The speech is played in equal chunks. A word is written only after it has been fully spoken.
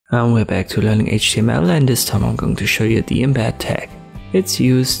And we're back to learning HTML, and this time I'm going to show you the embed tag. It's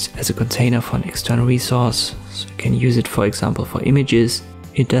used as a container for an external resource, so you can use it for example for images.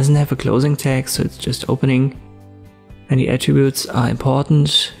 It doesn't have a closing tag, so it's just opening. And the attributes are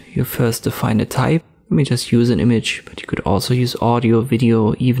important. You first define the type. Let me just use an image, but you could also use audio,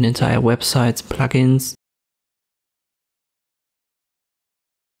 video, even entire websites, plugins.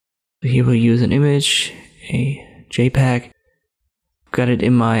 So here we'll use an image, a JPEG. Got it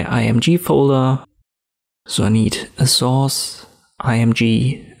in my IMG folder. So I need a source,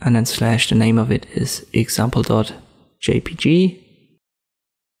 IMG, and then slash, the name of it is example.jpg.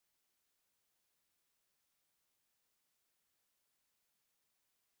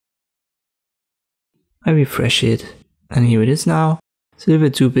 I refresh it, and here it is now. It's a little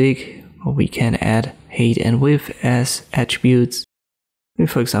bit too big, but we can add height and width as attributes. We,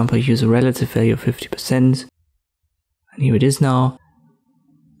 for example, use a relative value of 50%, and here it is now.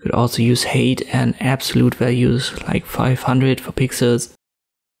 You could also use height and absolute values like 500 for pixels.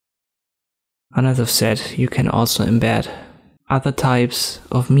 And as I've said, you can also embed other types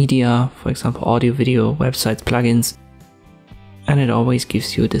of media, for example audio, video, websites, plugins, and it always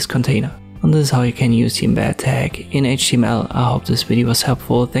gives you this container. And this is how you can use the embed tag in HTML. I hope this video was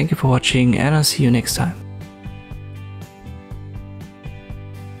helpful. Thank you for watching, and I'll see you next time.